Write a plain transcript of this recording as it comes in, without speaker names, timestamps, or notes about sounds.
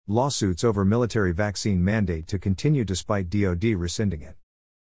Lawsuits over military vaccine mandate to continue despite DoD rescinding it.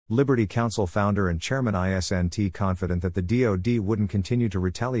 Liberty Counsel founder and chairman ISNT confident that the DoD wouldn't continue to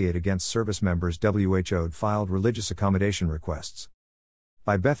retaliate against service members. WHO'd filed religious accommodation requests.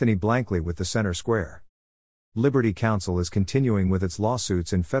 By Bethany Blankley with the Center Square. Liberty Counsel is continuing with its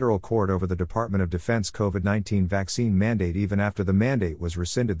lawsuits in federal court over the Department of Defense COVID-19 vaccine mandate even after the mandate was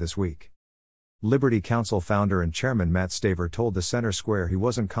rescinded this week. Liberty Counsel founder and chairman Matt Staver told the Center Square he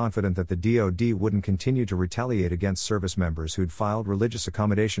wasn't confident that the DoD wouldn't continue to retaliate against service members who'd filed religious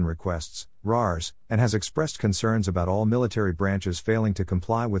accommodation requests, RARs, and has expressed concerns about all military branches failing to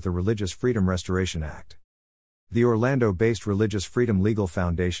comply with the Religious Freedom Restoration Act. The Orlando-based Religious Freedom Legal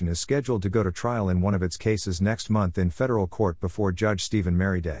Foundation is scheduled to go to trial in one of its cases next month in federal court before Judge Stephen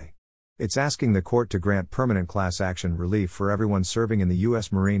Merriday. It's asking the court to grant permanent class action relief for everyone serving in the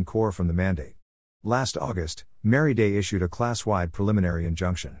U.S. Marine Corps from the mandate. Last August, Merriday issued a class-wide preliminary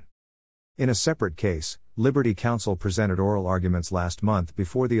injunction. In a separate case, Liberty Counsel presented oral arguments last month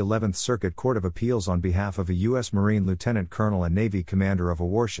before the 11th Circuit Court of Appeals on behalf of a U.S. Marine lieutenant colonel and Navy commander of a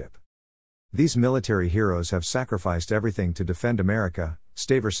warship. These military heroes have sacrificed everything to defend America,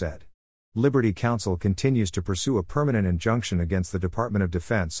 Staver said. Liberty Counsel continues to pursue a permanent injunction against the Department of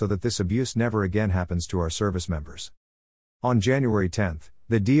Defense so that this abuse never again happens to our service members. On January 10,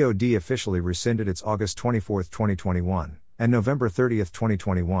 the DoD officially rescinded its August 24, 2021, and November 30,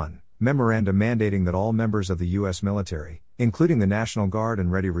 2021, memoranda mandating that all members of the U.S. military, including the National Guard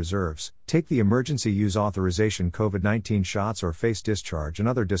and Ready Reserves, take the emergency use authorization COVID-19 shots or face discharge and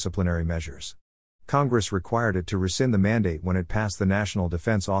other disciplinary measures. Congress required it to rescind the mandate when it passed the National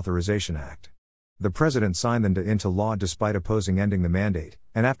Defense Authorization Act. The President signed them into law despite opposing ending the mandate,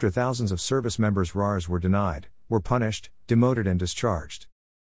 and after thousands of service members' RARs were denied, were punished, demoted and discharged.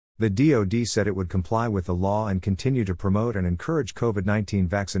 The DoD said it would comply with the law and continue to promote and encourage COVID-19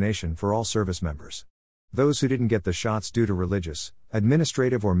 vaccination for all service members. Those who didn't get the shots due to religious,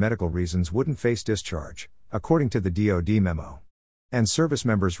 administrative or medical reasons wouldn't face discharge, according to the DoD memo. And service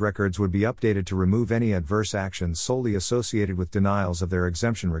members' records would be updated to remove any adverse actions solely associated with denials of their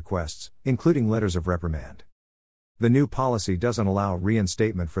exemption requests, including letters of reprimand. The new policy doesn't allow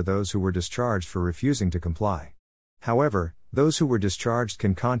reinstatement for those who were discharged for refusing to comply. However, those who were discharged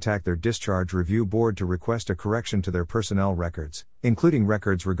can contact their discharge review board to request a correction to their personnel records, including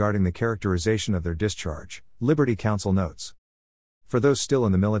records regarding the characterization of their discharge, Liberty Counsel notes. For those still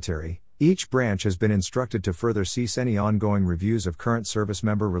in the military, each branch has been instructed to further cease any ongoing reviews of current service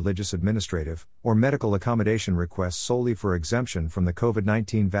member religious administrative or medical accommodation requests solely for exemption from the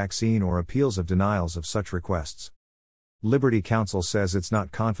COVID-19 vaccine or appeals of denials of such requests. Liberty Counsel says it's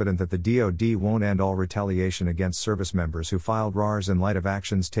not confident that the DoD won't end all retaliation against service members who filed RARs in light of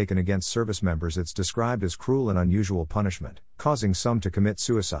actions taken against service members it's described as cruel and unusual punishment, causing some to commit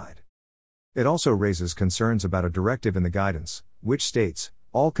suicide. It also raises concerns about a directive in the guidance, which states,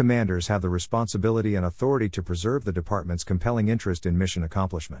 all commanders have the responsibility and authority to preserve the department's compelling interest in mission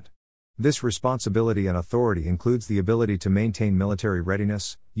accomplishment. This responsibility and authority includes the ability to maintain military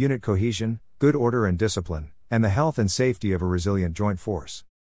readiness, unit cohesion, good order and discipline, and the health and safety of a resilient joint force.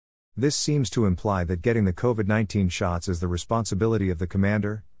 This seems to imply that getting the COVID-19 shots is the responsibility of the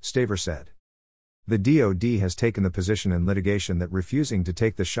commander, Staver said. The DoD has taken the position in litigation that refusing to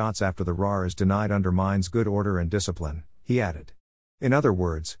take the shots after the RAR is denied undermines good order and discipline, he added. In other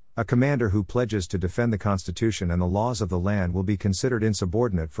words, a commander who pledges to defend the Constitution and the laws of the land will be considered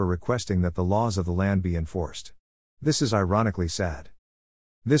insubordinate for requesting that the laws of the land be enforced. This is ironically sad.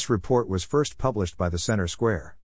 This report was first published by the Center Square.